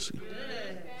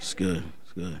good.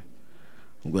 It's good.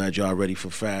 I'm glad y'all ready for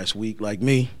fast week like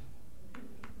me.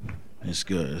 It's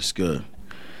good. It's good.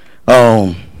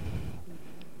 Um,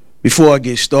 Before I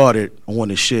get started, I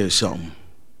want to share something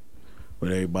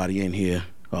with everybody in here.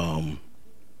 On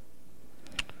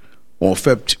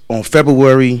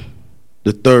February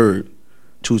the 3rd,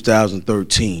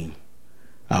 2013,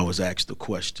 I was asked a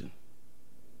question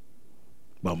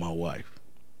by my wife.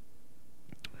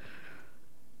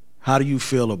 How do you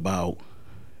feel about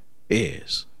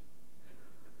heirs?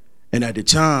 And at the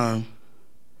time,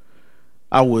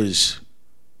 I was,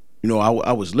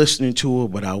 I was listening to her,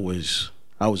 but I was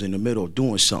in the middle of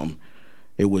doing something.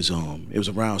 It was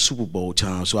around Super Bowl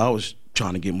time, so I was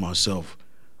trying to get myself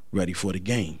ready for the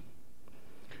game.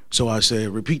 So I said,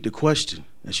 repeat the question.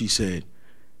 And she said,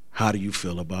 how do you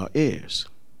feel about heirs?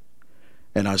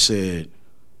 And I said,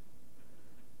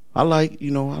 I like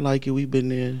it. We've been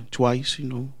there twice,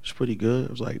 it's pretty good.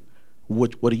 I was like,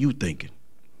 what are you thinking?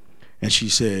 And she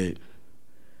said,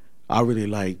 I really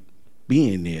like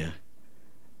being there.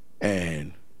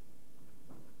 And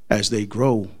as they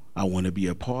grow, I want to be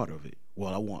a part of it.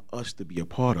 Well, I want us to be a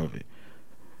part of it.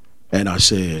 And I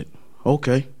said,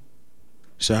 okay,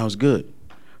 sounds good.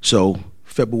 So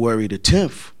February the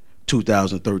 10th,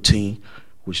 2013,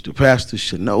 which the pastor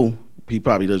should know, he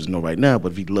probably doesn't know right now,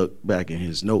 but if he look back in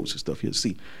his notes and stuff, he'll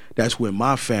see. That's when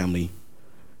my family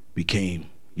became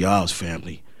y'all's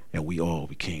family, and we all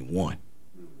became one.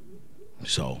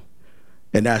 So,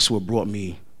 and that's what brought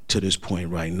me to this point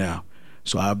right now.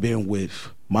 So I've been with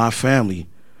my family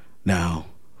now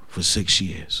for 6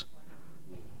 years.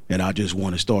 And I just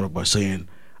want to start off by saying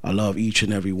I love each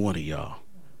and every one of y'all.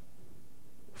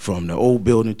 From the old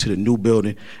building to the new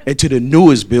building and to the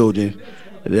newest building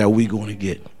that we're going to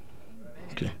get.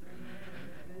 Okay.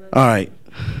 All right.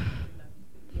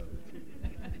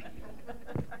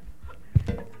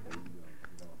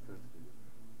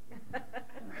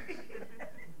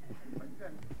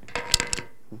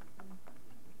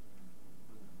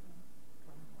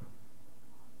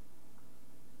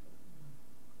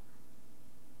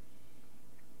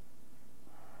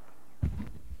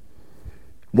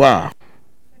 Wow.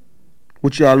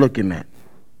 What y'all looking at?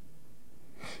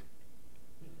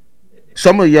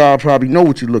 Some of y'all probably know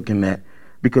what you're looking at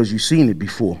because you've seen it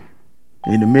before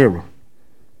in the mirror.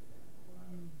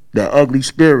 That ugly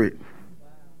spirit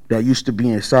that used to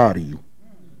be inside of you.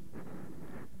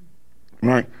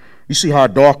 Right? You see how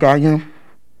dark I am?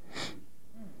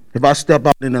 If I step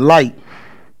out in the light,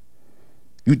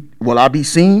 will I be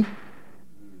seen?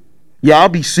 Yeah, I'll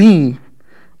be seen,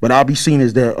 but I'll be seen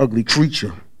as that ugly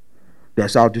creature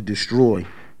that's out to destroy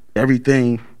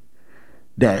everything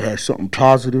that has something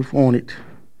positive on it,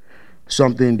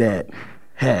 something that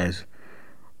has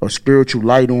a spiritual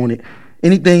light on it.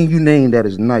 Anything you name that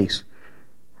is nice,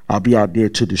 I'll be out there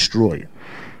to destroy it.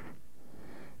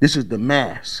 This is the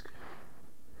mask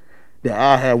that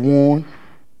I have worn,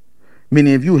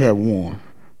 many of you have worn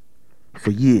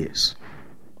for years.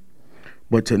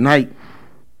 But tonight,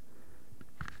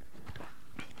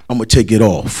 I'm going to take it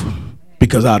off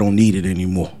because I don't need it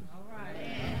anymore.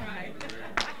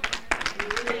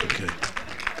 Okay.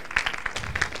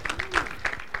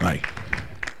 Right.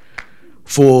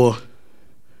 For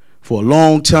a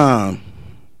long time,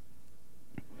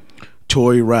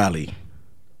 Tory Riley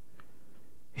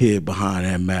hid behind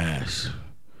that mask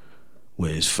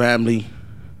with his family,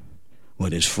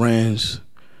 with his friends,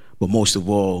 but most of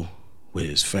all, with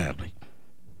his family.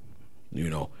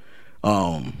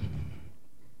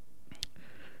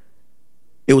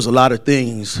 It was a lot of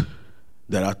things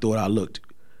that I thought I looked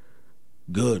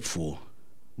good for,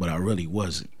 but I really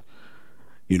wasn't.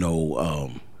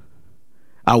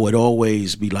 I would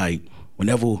always be like,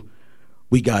 whenever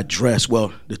we got dressed,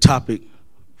 well, the topic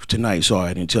for tonight, sorry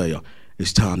I didn't tell y'all,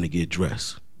 it's time to get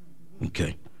dressed,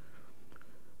 okay?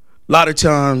 A lot of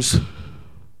times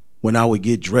when I would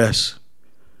get dressed,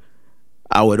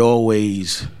 I would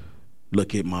always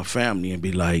look at my family and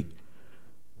be like,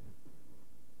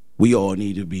 we all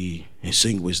need to be in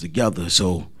sync together,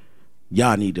 so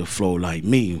y'all need to flow like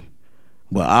me.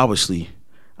 But obviously,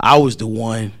 I was the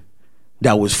one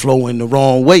that was flowing the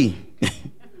wrong way,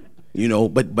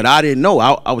 but I didn't know.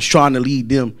 I was trying to lead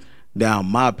them down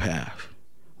my path,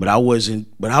 but I wasn't.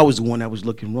 But I was the one that was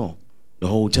looking wrong the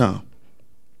whole time.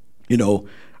 I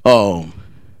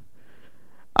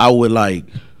would like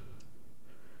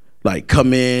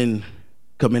come in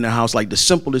the house, like the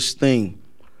simplest thing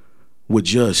would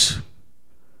just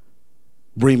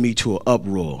bring me to an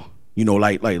uproar.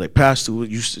 Like Pastor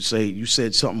used to say, you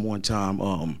said something one time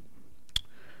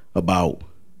about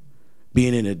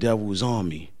being in the devil's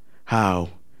army, how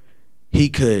he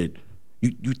could,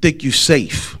 you think you're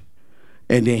safe,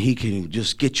 and then he can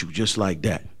just get you just like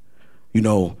that. You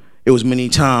know, it was many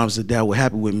times that would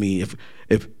happen with me.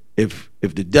 If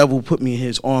the devil put me in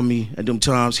his army at them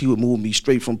times, he would move me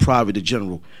straight from private to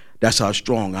general. That's how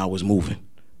strong I was moving.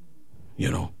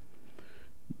 You know,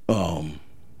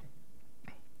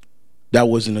 that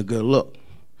wasn't a good look.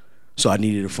 So I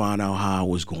needed to find out how I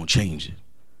was going to change it.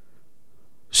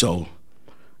 So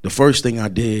the first thing I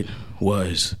did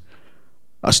was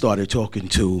I started talking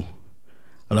to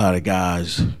a lot of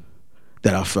guys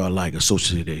that I felt like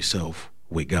associated themselves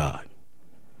with God.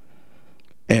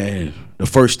 And the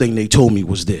first thing they told me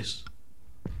was this: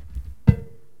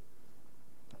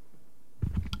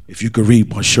 if you could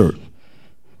read my shirt.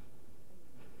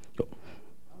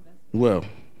 Well,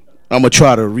 I'm gonna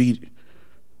try to read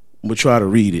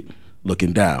it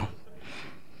looking down.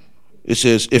 It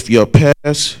says, if your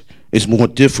past is more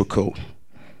difficult.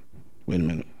 Wait a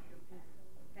minute.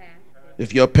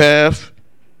 If your path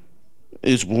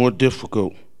is more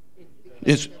difficult,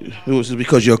 it was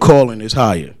because your calling is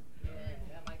higher.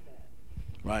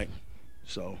 Right?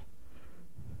 So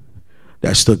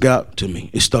that stuck out to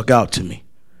me. It stuck out to me.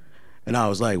 And I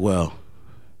was like, well,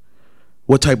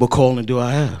 what type of calling do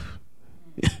I have?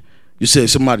 You said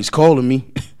somebody's calling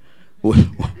me.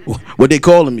 What they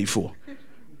calling me for?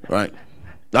 Right?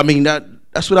 I mean,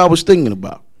 that's what I was thinking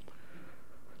about.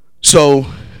 So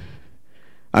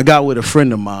I got with a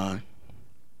friend of mine,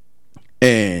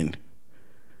 and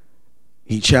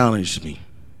he challenged me.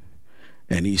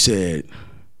 And he said,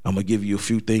 I'm going to give you a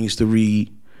few things to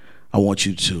read. I want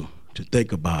you to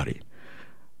think about it,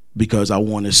 because I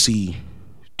want to see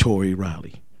Tory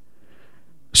Riley.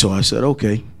 So I said,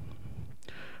 okay.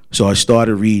 So I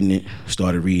started reading it,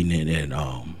 and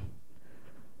I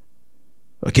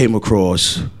came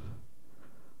across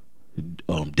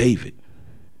David.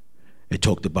 It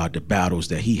talked about the battles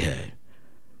that he had.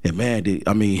 And man,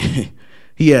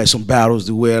 he had some battles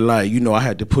to where, like, you know, I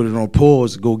had to put it on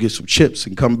pause to go get some chips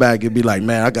and come back and be like,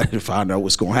 man, I got to find out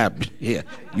what's going to happen. Yeah,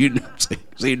 you know what I'm saying?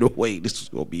 There ain't no way this is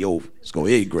going to be over. It's going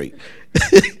to end great.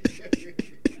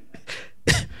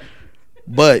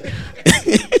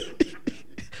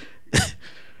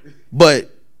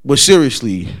 But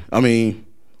seriously, I mean,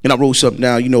 and I wrote something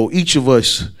down, you know, each of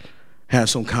us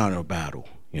has some kind of battle,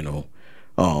 you know.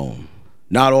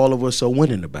 Not all of us are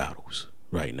winning the battles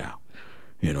right now,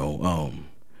 you know.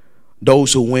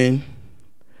 Those who win,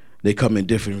 they come in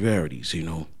different varieties, you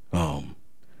know.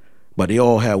 But they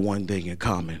all have one thing in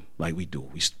common, like we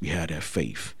do. We have that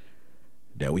faith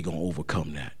that we're going to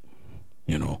overcome that,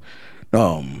 you know.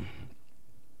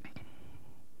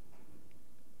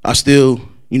 I still,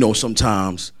 you know,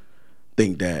 sometimes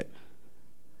think that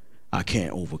I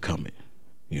can't overcome it,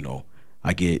 you know.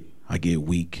 I get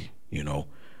weak, you know.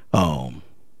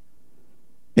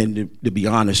 And to be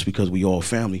honest, because we all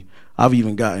family, I've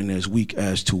even gotten as weak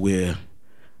as to where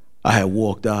I had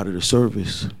walked out of the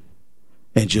service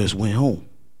and just went home.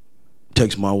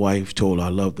 Text my wife, told her I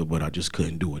loved her, but I just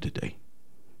couldn't do it today.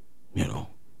 You know,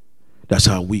 that's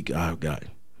how weak I've gotten.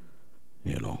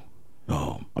 You know,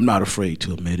 I'm not afraid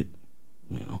to admit it.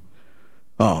 You know,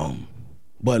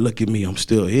 but look at me, I'm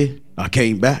still here. I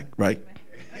came back, right?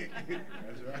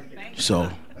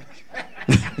 So.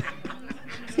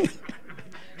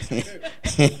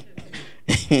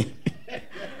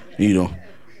 You know,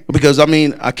 because I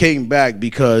mean, I came back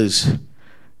because,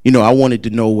 you know, I wanted to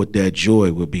know what that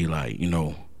joy would be like, you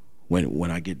know,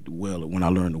 when I get the will, when I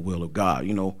learn the will of God.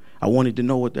 You know, I wanted to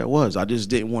know what that was. I just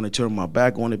didn't want to turn my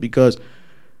back on it, because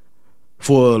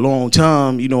for a long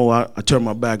time, you know, I turned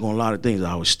my back on a lot of things.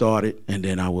 I would start it, and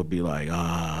then I would be like,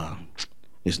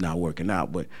 it's not working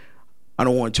out. But I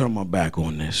don't want to turn my back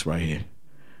on this right here.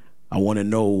 I want to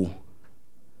know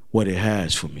what it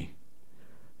has for me,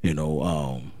 you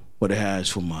know, what it has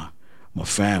for my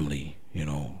family, you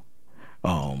know.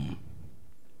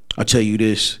 I tell you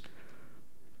this,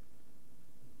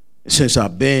 since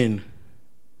I've been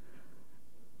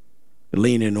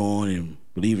leaning on and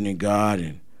believing in God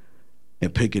and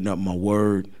picking up my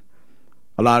word,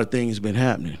 a lot of things been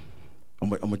happening. I'm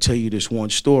gonna tell you this one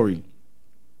story.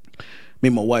 Me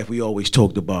and my wife, we always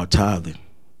talked about tithing.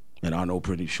 And I know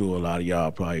pretty sure a lot of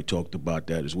y'all probably talked about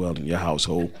that as well in your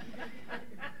household,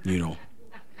 you know.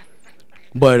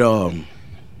 But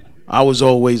I was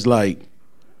always like,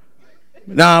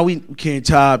 nah, we can't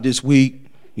tithe this week,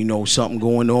 you know, something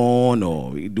going on, or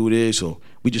we do this, or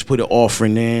we just put an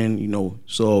offering in, you know,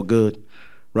 it's all good,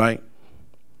 right?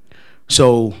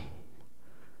 So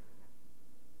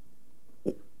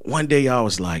one day I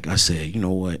said, you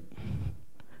know what,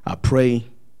 I pray,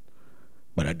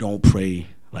 but I don't pray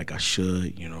like I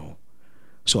should, you know.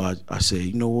 So I said,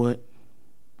 you know what,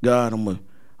 God, I'm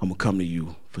I'm gonna come to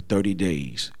you for 30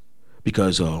 days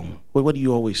because what do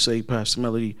you always say, Pastor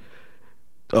Melody?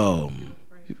 Um,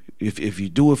 if you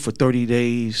do it for 30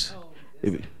 days,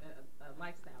 if it,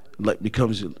 Lifestyle. like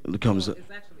becomes It's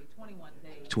actually 21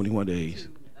 days. 21 days. To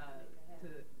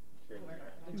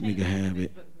You can have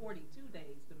it. but 42 days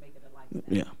to make it a lifestyle.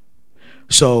 Yeah.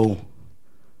 So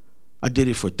I did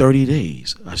it for 30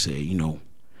 days. I said,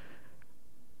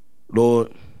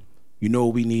 Lord, you know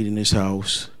what we need in this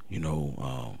house. We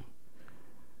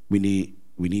need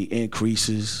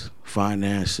increases,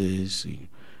 finances.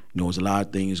 There's a lot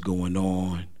of things going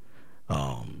on.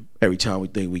 Every time we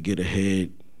think we get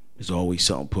ahead, there's always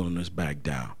something pulling us back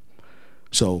down.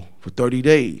 So for 30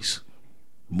 days,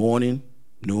 morning,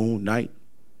 noon, night,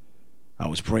 I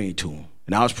was praying to him.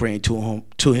 And I was praying to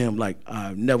him like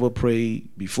I've never prayed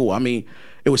before. I mean,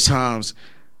 it was times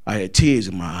I had tears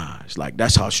in my eyes. Like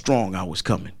that's how strong I was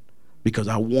coming because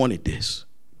I wanted this.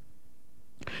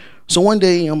 So one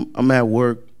day I'm at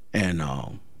work and my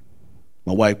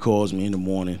wife calls me in the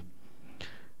morning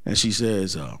and she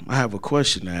says, I have a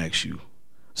question to ask you.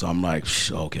 So I'm like,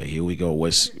 okay, here we go.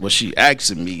 What's she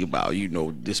asking me about,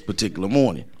 this particular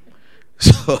morning?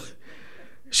 So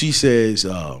she says,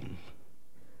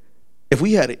 if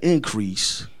we had an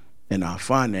increase in our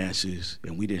finances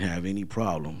and we didn't have any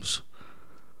problems,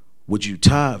 would you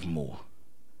tithe more?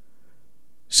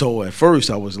 So at first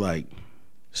I was like,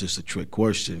 is this a trick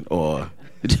question? Or,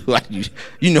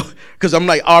 because I'm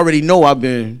like, I already know I've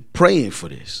been praying for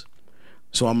this.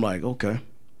 So I'm like, okay.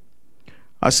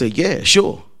 I said, yeah,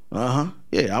 sure.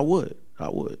 Yeah, I would.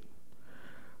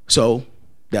 So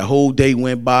that whole day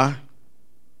went by.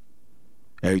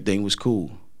 Everything was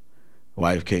cool.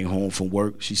 Wife came home from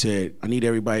work. She said, I need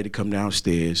everybody to come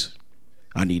downstairs.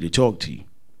 I need to talk to you.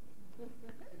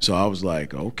 So I was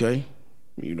like, okay,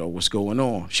 what's going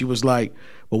on? She was like,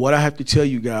 well, what I have to tell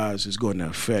you guys is going to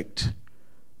affect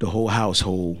the whole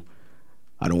household.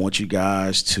 I don't want you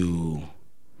guys to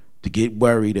get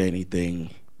worried or anything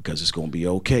because it's going to be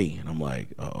okay. And I'm like,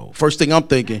 uh-oh. First thing I'm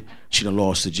thinking, she done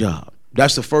lost the job.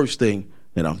 That's the first thing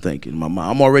that I'm thinking in my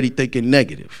mind. I'm already thinking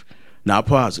negative, not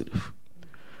positive.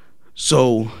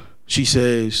 So she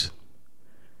says,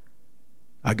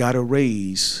 I got a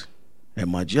raise at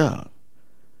my job.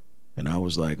 And I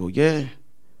was like, oh, yeah?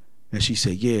 And she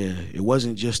said, yeah, it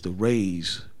wasn't just a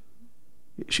raise.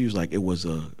 She was like, it was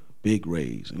a big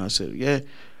raise. And I said, yeah.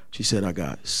 She said, I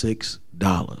got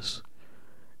 $6.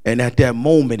 And at that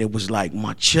moment, it was like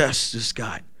my chest just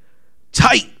got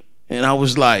tight. And I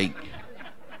was like,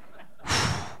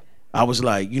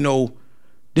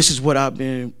 this is what I've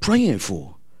been praying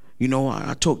for.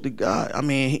 I talked to God. I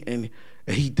mean, and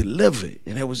he delivered.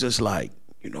 And it was just like,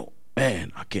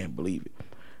 man, I can't believe it.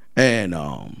 And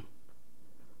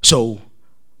so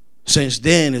since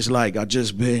then, it's like I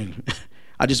just been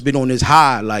on this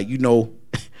high, like,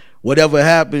 whatever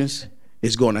happens,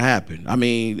 it's going to happen. I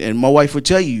mean, and my wife would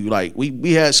tell you, like,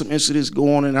 we had some incidents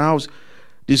go on in the house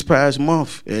this past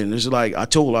month. And it's like, I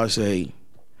told her, I say,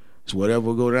 it's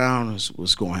whatever go down, it's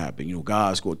what's going to happen.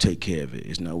 God's going to take care of it.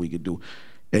 It's nothing we can do.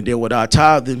 And then with our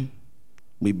tithing,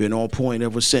 we've been on point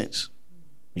ever since.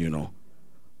 We've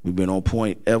been on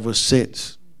point ever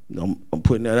since. I'm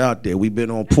putting that out there. We've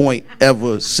been on point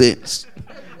ever since.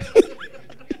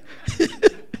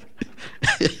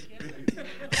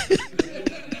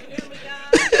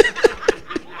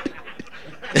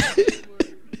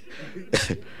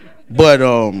 But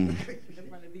I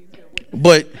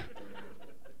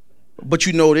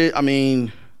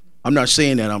mean, I'm not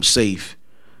saying that I'm safe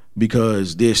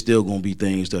because there's still going to be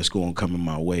things that's going to come in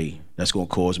my way that's going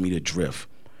to cause me to drift.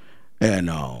 And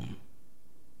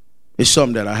it's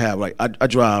something that I have. Like I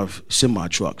drive semi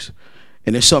trucks,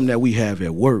 and it's something that we have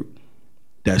at work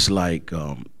that's like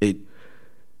it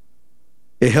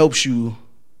helps you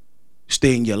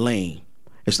stay in your lane.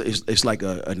 It's like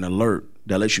an alert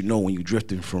that lets you know when you're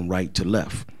drifting from right to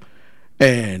left.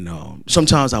 And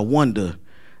sometimes I wonder,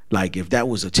 like, if that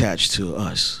was attached to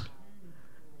us,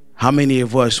 how many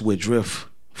of us would drift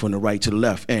from the right to the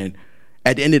left? And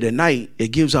at the end of the night, it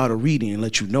gives out a reading and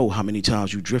lets you know how many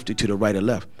times you drifted to the right or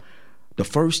left. The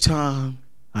first time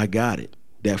I got it,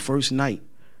 that first night,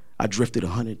 I drifted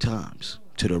 100 times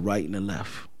to the right and the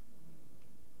left.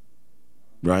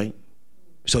 Right?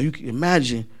 So you can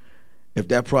imagine if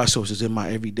that process is in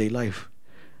my everyday life.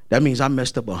 That means I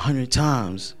messed up 100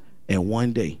 times in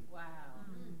one day.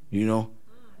 Wow.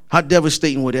 How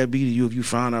devastating would that be to you if you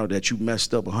found out that you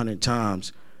messed up 100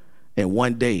 times in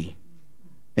one day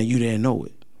and you didn't know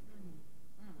it?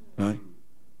 Right?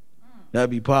 That'd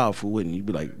be powerful, wouldn't it? You'd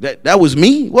be like, that was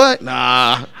me? What?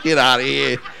 Nah, get out of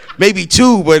here. Maybe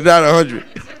 2, but not 100.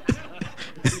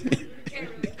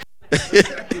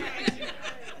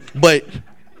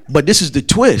 but this is the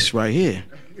twist right here.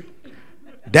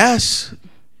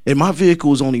 And my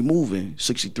vehicle is only moving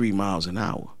 63 miles an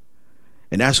hour.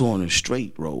 And that's on a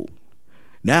straight road.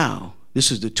 Now,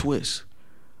 this is the twist.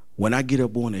 When I get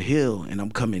up on the hill and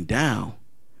I'm coming down,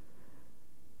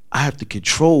 I have to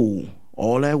control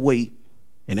all that weight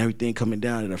and everything coming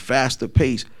down at a faster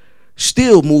pace,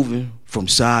 still moving from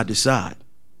side to side.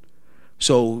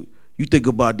 So you think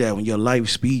about that when your life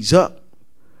speeds up,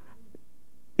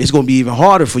 it's going to be even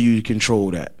harder for you to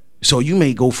control that. So you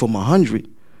may go from 100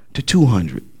 to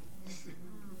 200.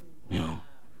 You know.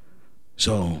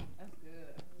 So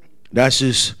that's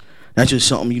just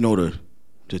something,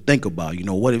 to think about.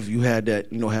 What if you had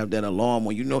that, have that alarm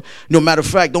when matter of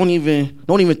fact, don't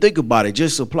even think about it.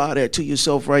 Just apply that to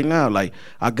yourself right now. Like,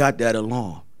 I got that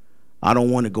alarm. I don't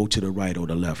want to go to the right or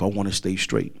the left. I want to stay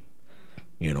straight.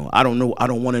 I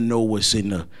don't want to know what's in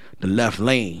the left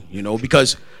lane,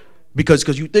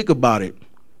 because you think about it,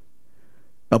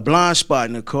 a blind spot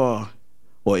in a car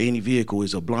or any vehicle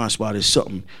is a blind spot is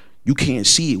something you can't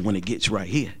see it when it gets right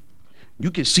here.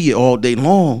 You can see it all day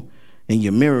long in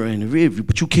your mirror in the rear view,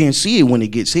 but you can't see it when it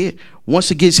gets here.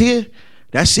 Once it gets here,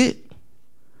 that's it.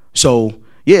 So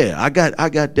yeah, I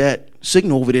got that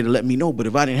signal over there to let me know. But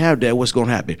if I didn't have that, what's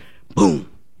gonna happen? Boom,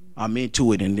 I'm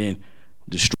into it, and then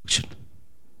destruction.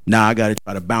 Now I got to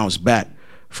try to bounce back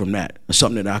from that. It's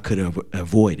something that I could have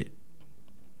avoided.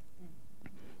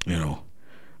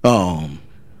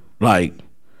 Like.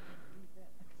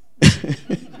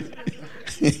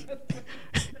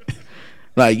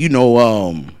 Like,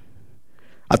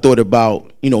 I thought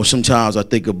about, sometimes I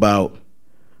think about,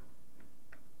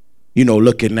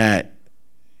 looking at,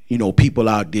 people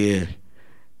out there,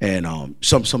 and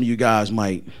some of you guys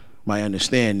might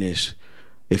understand this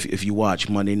if you watch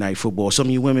Monday Night Football. Some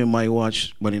of you women might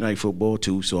watch Monday Night Football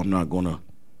too, so I'm not gonna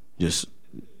just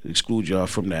exclude y'all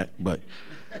from that. But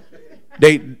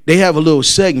they have a little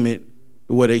segment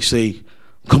where they say,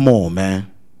 "Come on,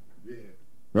 man,"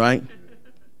 right?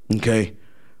 Okay.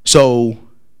 So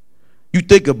you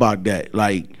think about that,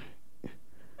 like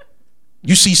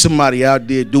you see somebody out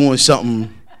there doing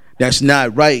something that's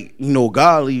not right,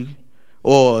 godly,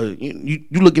 or you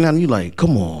looking at them, you like,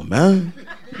 come on, man,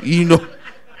 you know what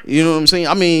I'm saying?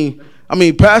 I mean,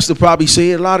 Pastor probably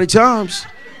say it a lot of times.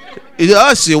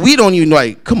 Us, we don't even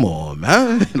like, come on,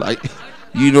 man, like,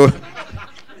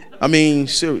 I mean,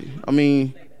 seriously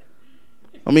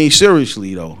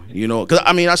though, because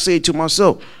I say it to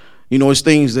myself. It's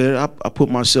things that I put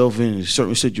myself in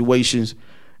certain situations,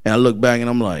 and I look back and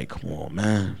I'm like, come on,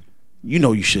 man.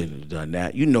 You shouldn't have done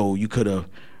that. You could have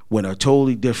went a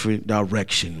totally different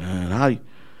direction, man.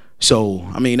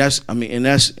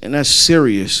 That's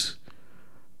serious,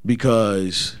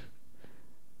 because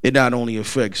it not only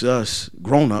affects us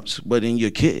grown-ups, but in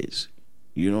your kids.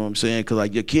 You know what I'm saying? Because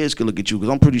like your kids can look at you.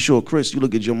 Because I'm pretty sure, Chris, you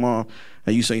look at your mom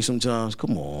and you say sometimes,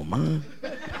 come on, man.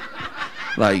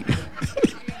 Like,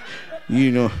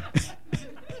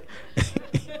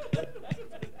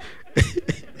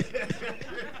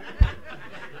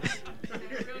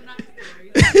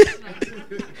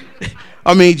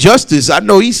 I mean, Justice, I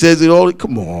know he says it all.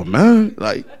 Come on, man.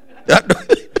 Like,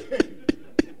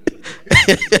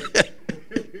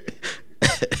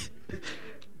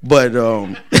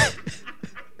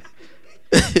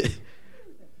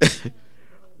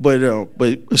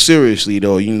 but seriously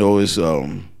though, it's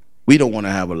we don't want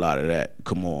to have a lot of that.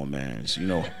 Come on, man.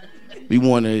 We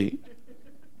want to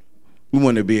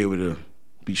be able to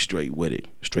be straight with it,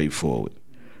 straightforward.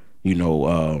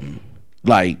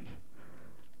 Like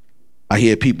I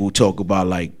hear people talk about,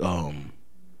 like,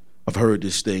 I've heard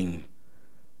this thing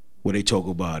where they talk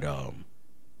about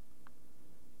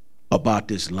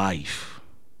this life.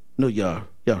 Y'all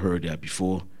heard that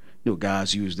before.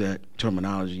 Guys use that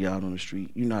terminology out on the street.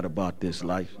 You're not about this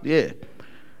life. Yeah.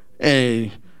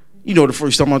 And the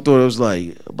first time I thought, it was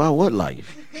like, about what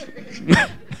life?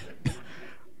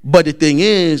 But the thing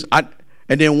is, and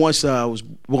then once it was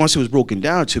broken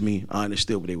down to me, I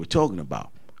understood what they were talking about.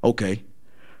 Okay,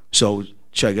 so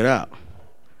check it out.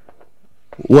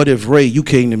 What if, Ray, you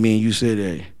came to me and you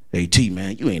said, hey, T,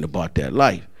 man, you ain't about that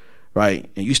life, right?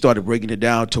 And you started breaking it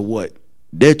down to what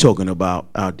they're talking about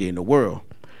out there in the world.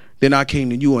 Then I came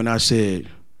to you and I said,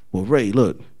 well, Ray,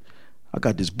 look, I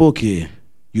got this book here.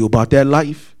 You about that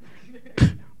life?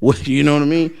 What, you know what I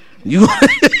mean? You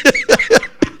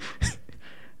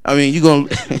I mean, you're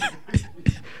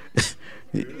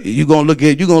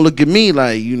gonna look at me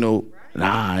like, nah,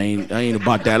 I ain't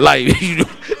about that life.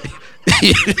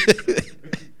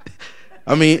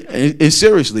 I mean, and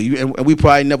seriously, and we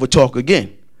probably never talk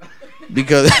again,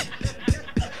 because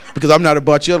I'm not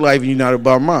about your life and you're not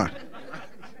about mine.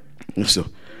 So,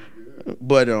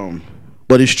 but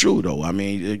but it's true though. I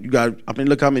mean, you got. I mean,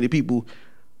 look how many people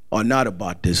are not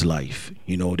about this life.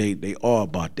 You know, they are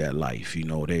about that life. You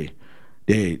know,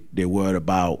 they're worried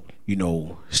about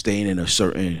staying in a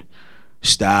certain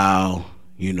style.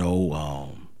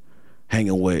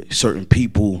 Hanging with certain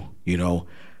people. And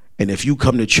if you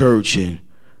come to church and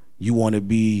you want to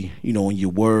be, in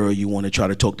your word, you want to try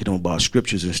to talk to them about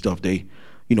scriptures and stuff, they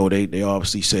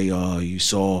obviously say, you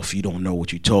soft, you don't know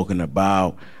what you're talking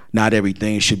about. Not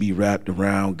everything should be wrapped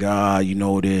around God.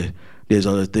 There's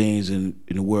other things in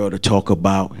the world to talk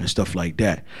about and stuff like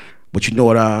that. But you know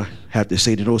what I have to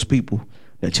say to those people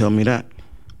that tell me that?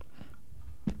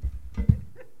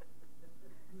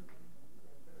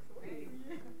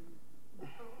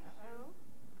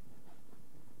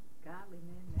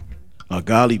 A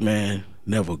godly man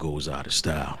never goes out of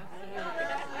style.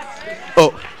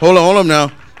 Oh, hold on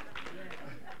now.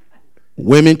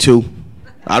 Women too.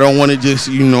 I don't want to just,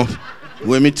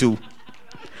 women too.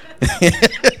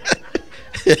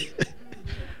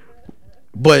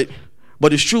 But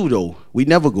it's true though. We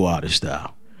never go out of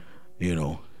style,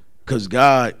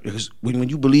 because when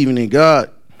you believing in God,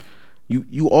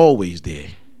 you always there.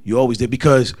 You always there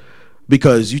because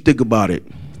you think about it.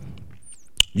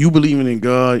 You believing in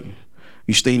God,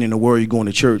 you staying in the Word, you going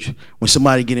to church. When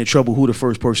somebody get in trouble, who the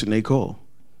first person they call?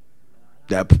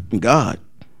 That God,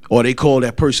 or they call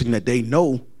that person that they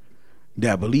know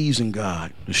that believes in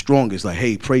God, the strongest. Like,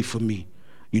 hey, pray for me.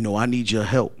 I need your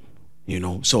help.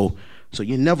 So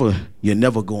you're never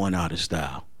going out of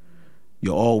style.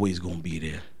 You're always gonna be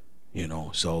there.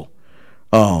 So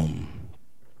I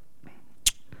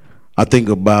think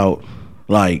about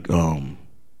like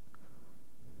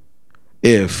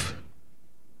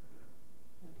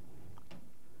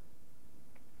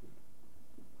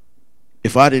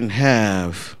if I didn't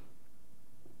have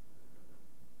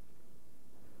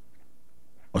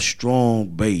a strong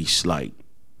base, like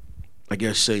I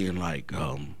guess saying like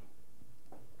my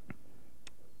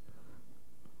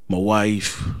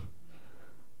wife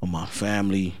or my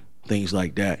family, things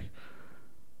like that,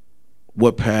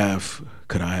 what path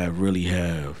could I really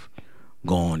have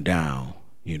gone down?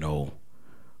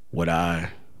 Would I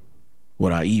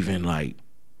even like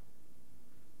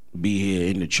be here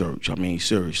in the church? I mean,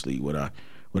 seriously, would I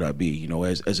be?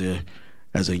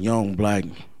 As a young black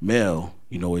male,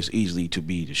 it's easily to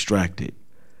be distracted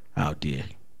out there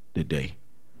today.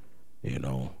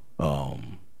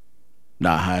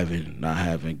 Not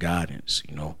having guidance,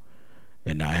 and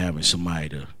not having somebody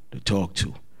to talk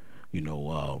to.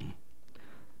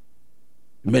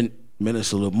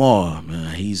 Minister Lamar,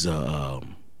 man, he's a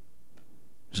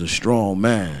strong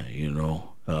man,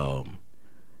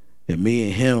 and me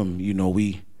and him,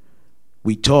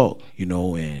 we talk,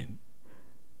 and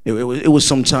it was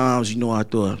sometimes, I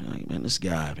thought, like, man, this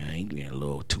guy, man, he getting a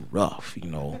little too rough, you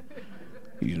know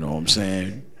what I'm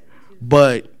saying?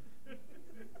 But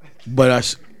I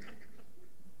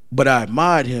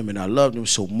admired him and I loved him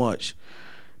so much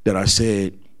that I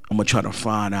said, I'm gonna try to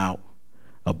find out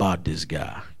about this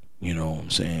guy, you know what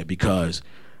I'm saying? Because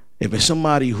if it's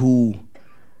somebody who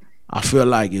I feel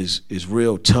like is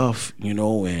real tough, and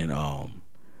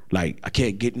like I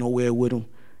can't get nowhere with him,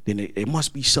 then it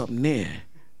must be something there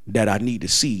that I need to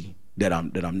see that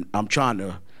I'm trying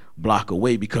to block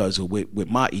away because of with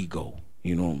my ego,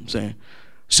 you know what I'm saying?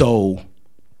 So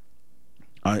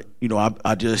I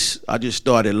just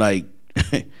started like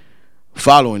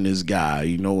following this guy,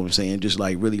 you know what I'm saying, just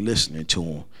like really listening to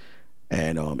him.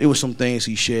 And it was some things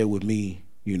he shared with me,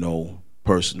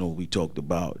 personal, we talked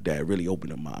about, that really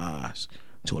opened up my eyes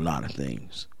to a lot of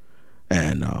things.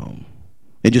 And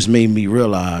it just made me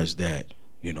realize that,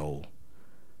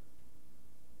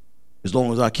 as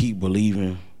long as I keep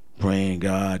believing, praying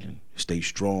God, and stay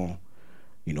strong,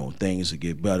 things will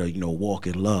get better. Walk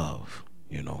in love,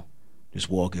 just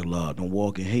walk in love. Don't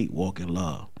walk in hate, walk in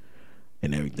love,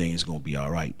 and everything's gonna be all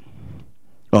right.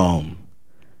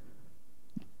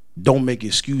 Don't make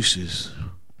excuses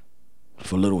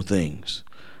for little things.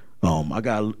 I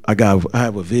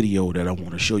have a video that I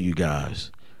want to show you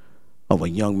guys of a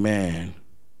young man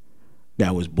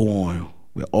that was born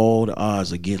with all the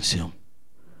odds against him,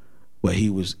 but he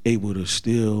was able to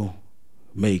still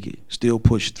make it, still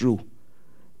push through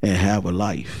and have a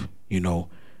life,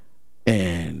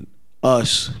 And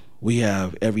us, we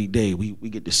have every day, we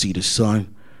get to see the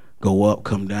sun go up,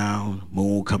 come down,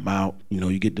 moon come out,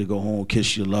 you get to go home,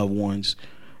 kiss your loved ones,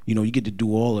 you get to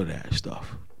do all of that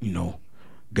stuff,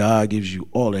 God gives you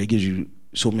all that. He gives you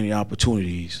so many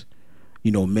opportunities,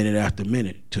 minute after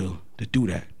minute to do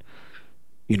that.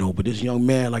 But this young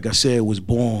man, like I said, was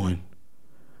born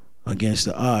against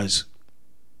the odds,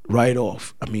 right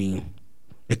off. I mean,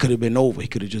 it could have been over. He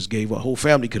could have just gave up. Whole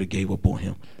family could have gave up on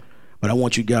him. But I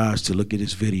want you guys to look at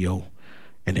this video,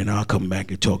 and then I'll come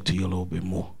back and talk to you a little bit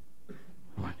more.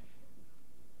 All right.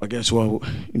 I guess while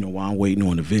I'm waiting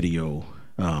on the video,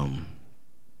 I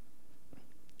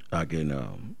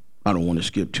don't want to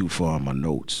skip too far on my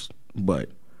notes, but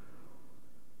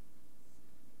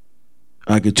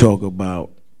I could talk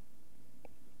about,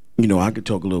 I could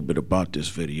talk a little bit about this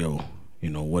video.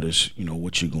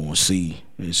 What you're going to see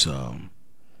is,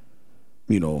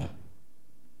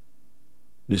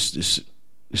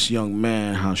 this young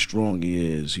man, how strong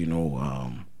he is.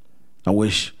 I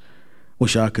wish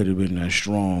I could have been that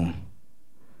strong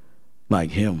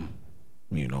like him,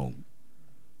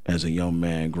 as a young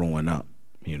man growing up.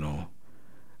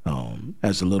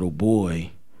 As a little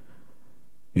boy,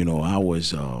 I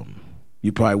was,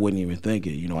 you probably wouldn't even think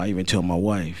it. I even tell my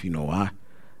wife,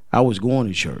 I was going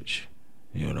to church.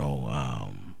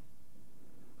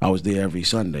 I was there every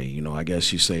Sunday. I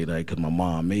guess you say that because my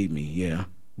mom made me, yeah.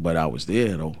 But I was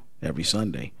there though every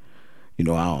Sunday.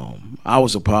 I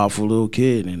was a powerful little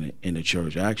kid in the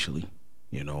church actually.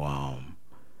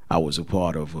 I was a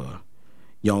part of a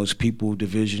Young People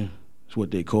Division. That's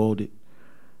what they called it.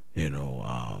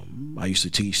 I used to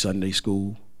teach Sunday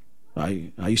school.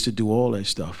 I used to do all that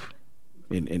stuff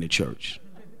in the church.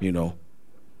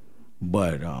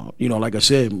 But like I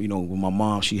said, with my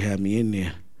mom, she had me in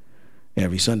there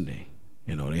every Sunday.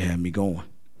 They had me going.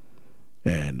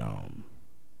 And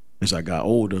as I got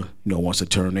older, once I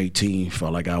turned 18,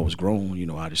 felt like I was grown,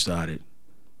 I decided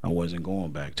I wasn't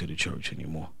going back to the church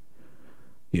anymore.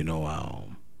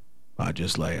 I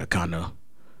just I kind of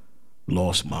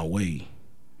lost my way,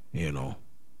 really,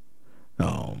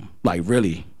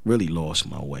 really lost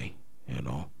my way,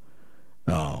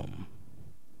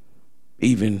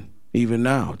 Even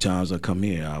now, times I come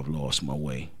here, I've lost my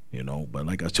way, But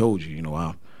like I told you,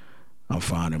 I'm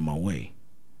finding my way,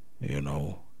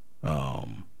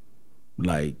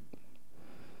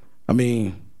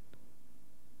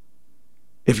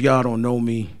 if y'all don't know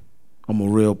me, I'm a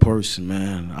real person,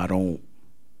 man. I don't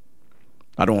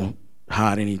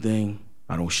hide anything.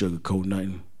 I don't sugarcoat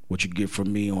nothing. What you get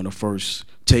from me on the first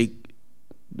take,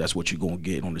 that's what you're gonna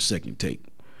get on the second take.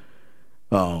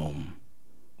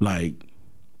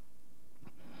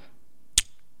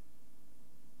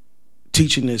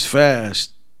 Teaching this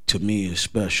fast to me is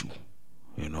special.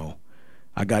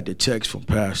 I got the text from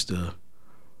Pastor,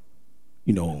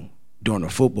 during a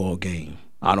football game.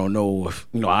 I don't know if,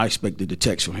 I expected the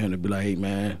text from him to be like, hey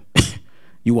man,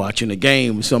 you watching the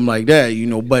game or something like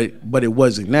that, but it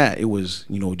wasn't that. It was,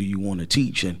 do you want to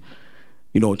teach? And,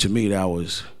 to me that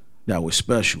was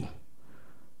special,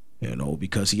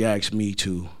 because he asked me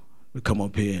to come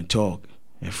up here and talk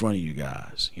in front of you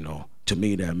guys. To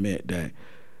me that meant that,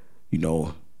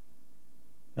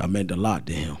 I meant a lot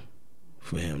to him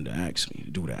for him to ask me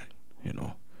to do that,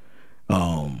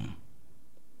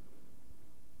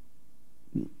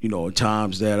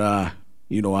 times that I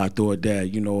thought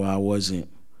that,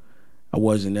 I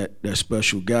wasn't that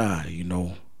special guy,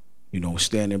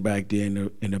 standing back there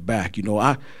in the back,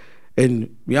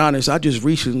 and be honest, I just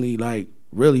recently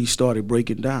really started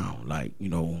breaking down,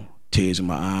 tears in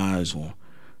my eyes on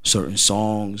certain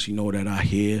songs, that I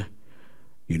hear,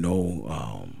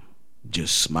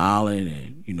 just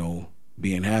smiling and,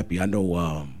 being happy. I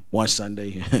know one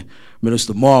Sunday,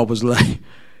 Minister Marv was like,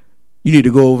 you need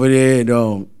to go over there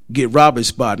and get Robert's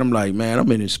spot. And I'm like, man,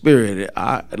 I'm in the spirit.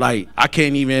 I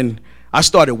can't even, I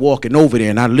started walking over there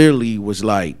and I literally was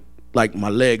like my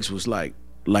legs was like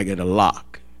at a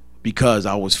lock because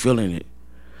I was feeling it.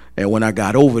 And when I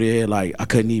got over there, I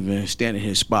couldn't even stand in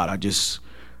his spot. I just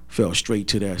fell straight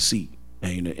to that seat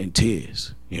and in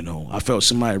tears. I felt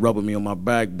somebody rubbing me on my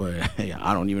back, but hey,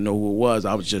 I don't even know who it was.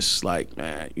 I was just like,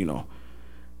 man,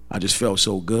 I just felt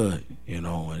so good, and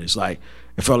it's it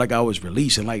felt like I was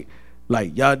releasing,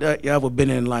 y'all ever been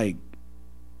in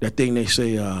that thing they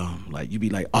say, you be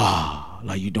like,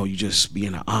 you just be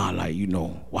in an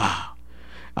wow.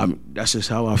 That's just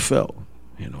how I felt,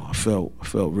 I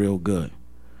felt real good.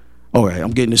 All right,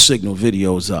 I'm getting the signal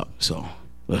videos up, so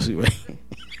let's see.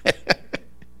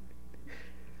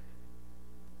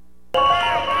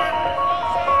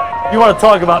 You want to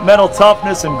talk about mental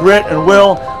toughness and grit and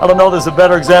will. I don't know there's a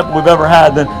better example we've ever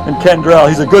had than Kendrell.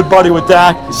 He's a good buddy with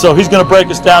Dak, so he's going to break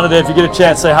us down today. If you get a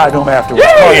chance, say hi to him afterwards.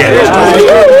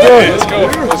 Let's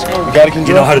go. You got it, Kendrell?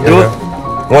 You know how to do it?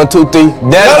 1, 2, 3.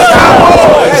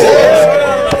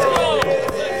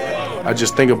 I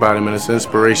just think about him and it's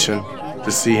inspiration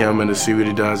to see him and to see what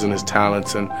he does and his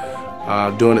talents and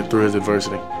doing it through his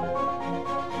adversity.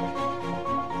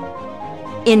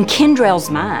 In Kendrell's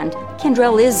mind,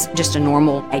 Kendrell is just a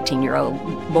normal 18-year-old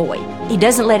boy. He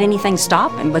doesn't let anything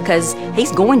stop him because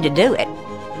he's going to do it.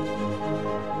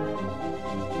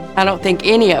 I don't think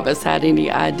any of us had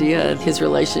any idea his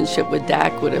relationship with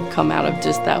Dak would have come out of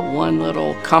just that one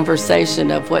little conversation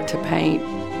of what to paint.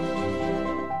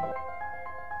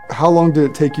 How long did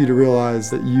it take you to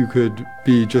realize that you could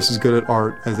be just as good at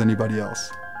art as anybody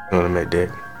else? I want to make Dak.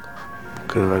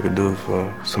 Because if I could do it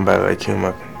for somebody like him,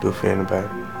 I can do it for anybody.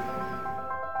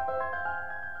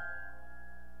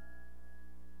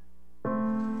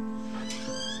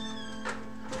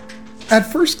 At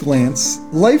first glance,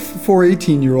 life for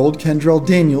 18-year-old Kendrell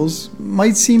Daniels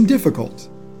might seem difficult.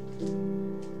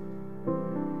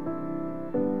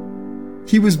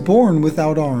 He was born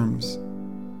without arms.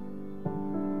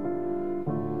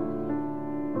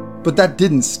 But that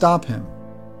didn't stop him.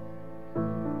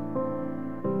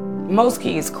 Most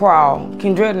kids crawl.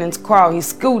 Kendrell didn't crawl, he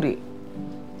scooted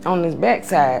on his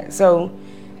backside. So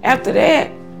after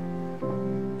that,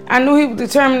 I knew he was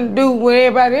determined to do what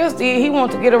everybody else did. He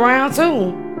wanted to get around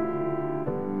too.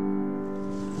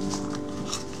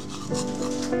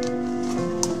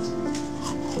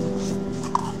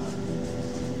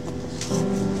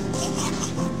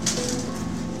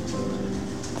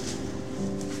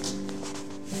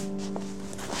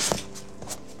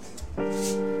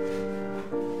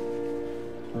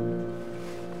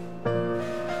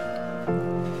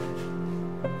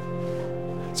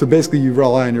 So basically you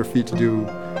rely on your feet to do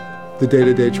the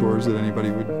day-to-day chores that anybody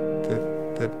would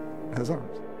that has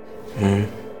arms.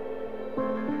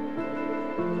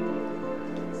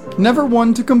 Never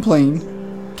one to complain,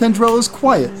 Kendrell is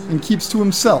quiet and keeps to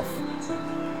himself.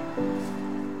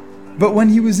 But when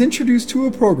he was introduced to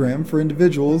a program for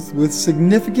individuals with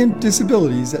significant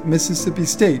disabilities at Mississippi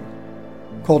State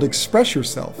called Express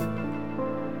Yourself,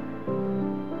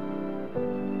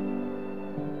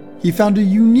 he found a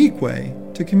unique way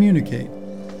to communicate.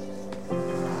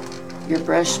 Your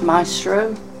brush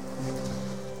maestro?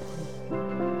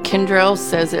 Kendrell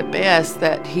says it best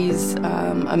that he's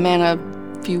a man of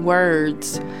few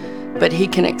words, but he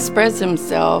can express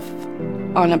himself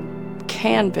on a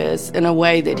canvas in a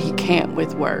way that he can't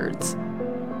with words.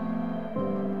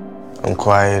 I'm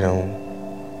quiet,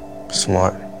 I'm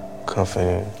smart,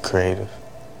 confident, creative.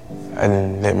 I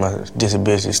didn't let my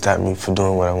disability stop me from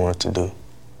doing what I wanted to do.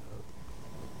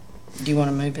 Do you want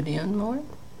to move it in more?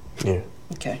 Yeah.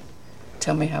 Okay.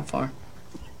 Tell me how far.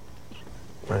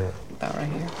 Right. About right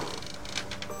here.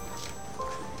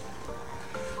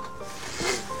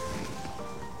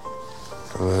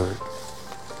 I love it.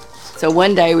 So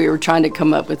one day we were trying to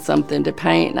come up with something to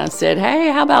paint, and I said, hey,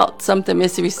 how about something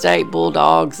Mississippi State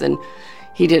Bulldogs? And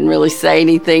he didn't really say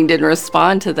anything, didn't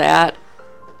respond to that.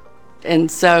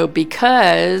 And so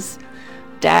because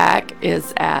Dak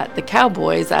is at the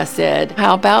Cowboys, I said,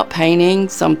 how about painting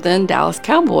something Dallas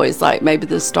Cowboys, like maybe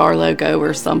the star logo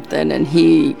or something? And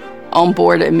he, on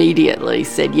board immediately,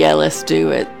 said, yeah, let's do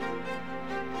it.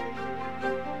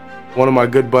 One of my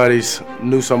good buddies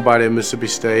knew somebody at Mississippi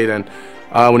State, and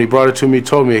when he brought it to me, he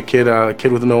told me a kid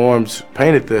with no arms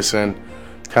painted this, and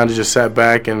kind of just sat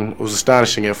back and was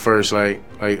astonishing at first, like,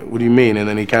 what do you mean? And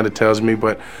then he kind of tells me,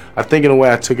 but I think in a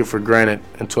way I took it for granted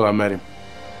until I met him.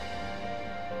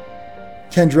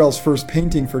 Kendrell's first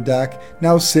painting for Dak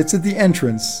now sits at the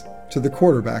entrance to the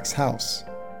quarterback's house.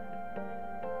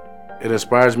 It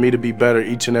inspires me to be better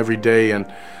each and every day, and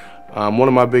one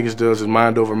of my biggest deals is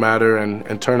mind over matter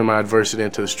and turning my adversity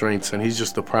into strengths, and he's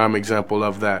just a prime example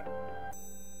of that.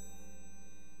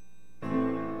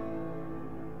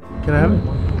 Can I have it?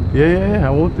 Yeah, I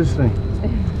want this thing.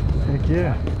 Heck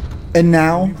yeah. And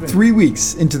now, 3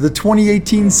 weeks into the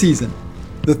 2018 season,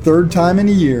 the third time in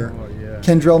a year,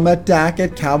 Kendrell met Dak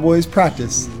at Cowboys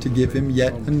practice to give him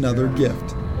yet another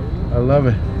gift. I love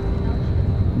it.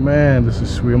 Man, this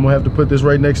is sweet. I'm gonna have to put this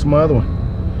right next to my other one.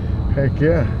 Heck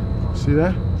yeah. See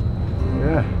that?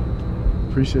 Yeah.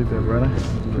 Appreciate that, brother.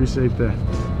 Appreciate that.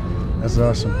 That's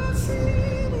awesome.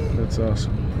 That's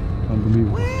awesome.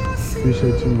 Unbelievable.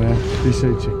 Appreciate you, man.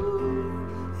 Appreciate you.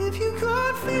 If you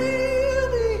could feel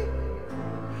me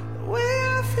the way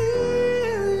I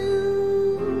feel you,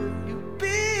 you'd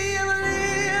be a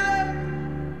believer.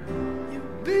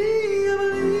 You'd be a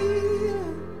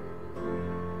believer.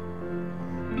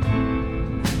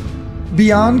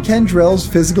 Beyond Kendrell's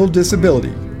physical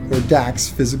disability, or Dak's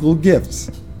physical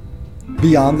gifts,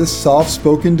 beyond the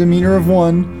soft-spoken demeanor of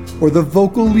one or the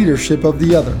vocal leadership of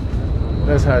the other.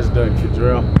 That's how it's done,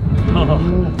 Kendrell.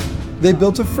 They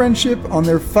built a friendship on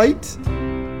their fight,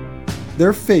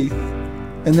 their faith,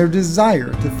 and their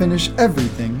desire to finish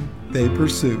everything they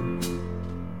pursue.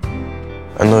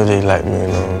 I know they like me,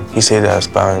 and he said that I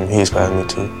inspired him. He inspired me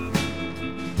too.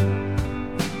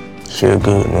 feel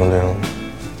good knowing that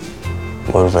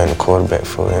I'm motivating a quarterback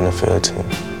for an NFL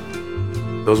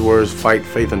team. Those words, fight,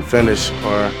 faith, and finish,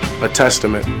 are a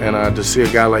testament. And to see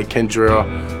a guy like Kendrell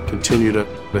continue to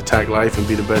attack life and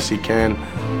be the best he can,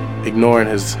 ignoring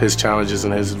his challenges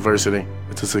and his adversity,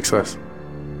 it's a success.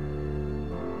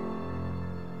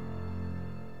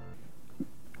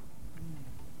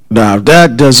 Now, if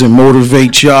that doesn't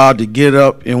motivate y'all to get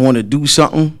up and want to do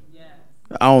something,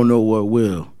 I don't know what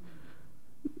will.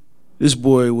 This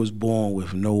boy was born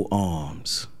with no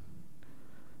arms.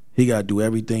 He got to do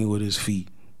everything with his feet.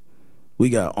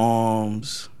 We got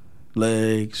arms,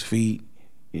 legs, feet,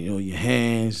 your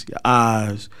hands, your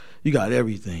eyes. You got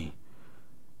everything.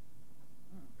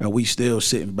 And we still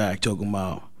sitting back talking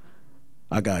about,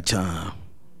 I got time.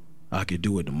 I could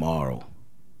do it tomorrow.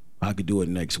 I could do it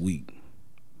next week.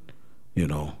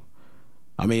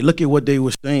 I mean, look at what they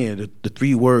were saying, the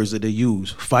three words that they use: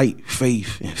 fight,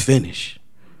 faith, and finish.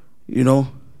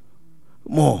 Come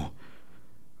on.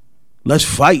 Let's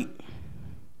fight.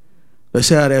 Let's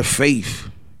have that faith,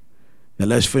 and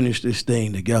let's finish this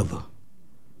thing together.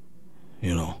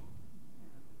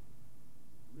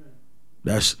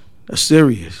 That's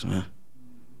serious, man.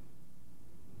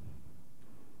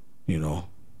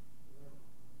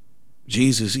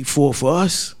 Jesus, he fought for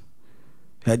us,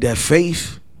 had that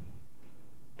faith,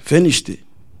 finished it.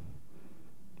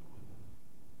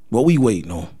 What we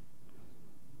waiting on?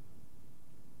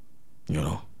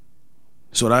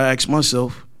 So I ask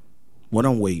myself, what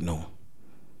I'm waiting on.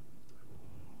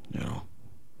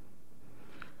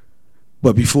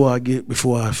 But before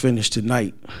I finish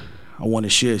tonight, I want to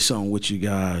share something with you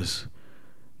guys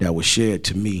that was shared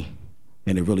to me,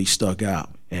 and it really stuck out,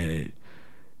 and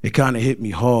it kind of hit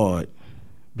me hard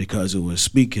because it was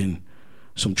speaking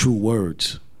some true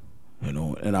words,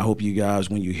 and I hope you guys,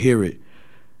 when you hear it,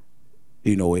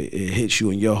 it hits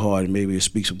you in your heart, and maybe it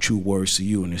speaks some true words to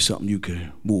you, and it's something you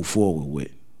can move forward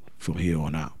with from here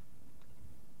on out.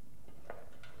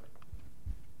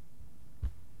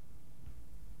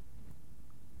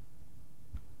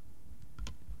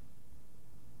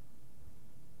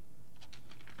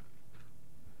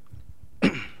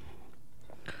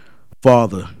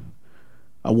 Father,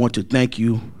 I want to thank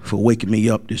you for waking me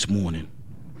up this morning.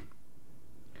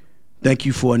 Thank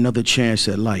you for another chance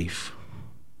at life.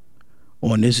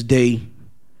 On this day,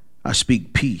 I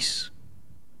speak peace,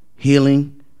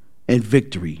 healing, and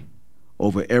victory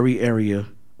over every area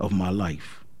of my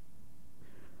life.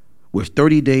 With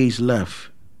 30 days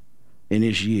left in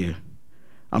this year,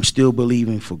 I'm still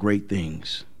believing for great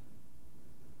things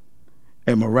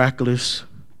and miraculous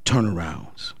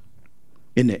turnarounds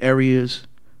in the areas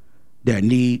that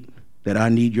I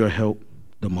need your help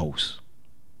the most.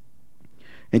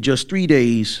 In just 3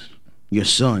 days, your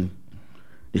Son,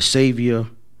 the Savior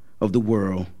of the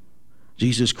world,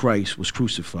 Jesus Christ, was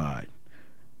crucified,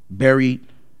 buried,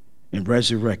 and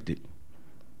resurrected.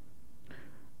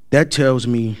 That tells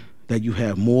me that you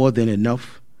have more than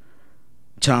enough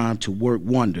time to work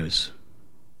wonders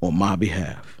on my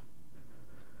behalf.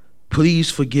 Please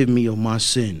forgive me of my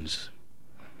sins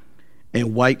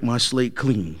and wipe my slate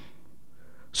clean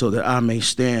so that I may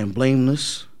stand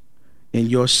blameless in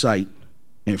your sight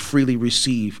and freely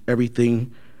receive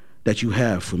everything that you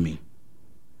have for me.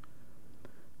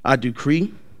 I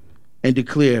decree and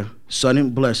declare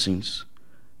sudden blessings,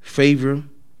 favor,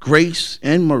 grace,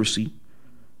 and mercy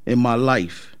in my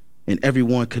life and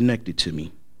everyone connected to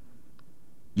me.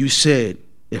 You said,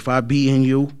 if I be in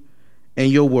you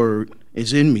and your word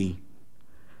is in me,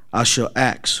 I shall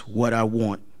ask what I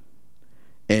want,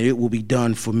 and it will be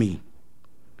done for me.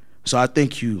 So I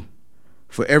thank you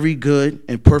for every good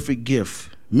and perfect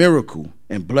gift, miracle,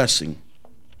 and blessing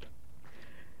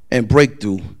and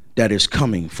breakthrough that is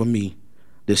coming for me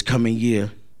this coming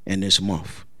year and this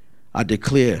month. I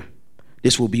declare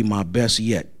this will be my best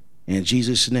yet. In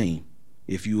Jesus' name,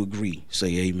 if you agree, say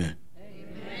amen.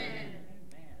 Amen.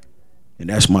 And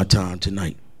that's my time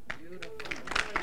tonight.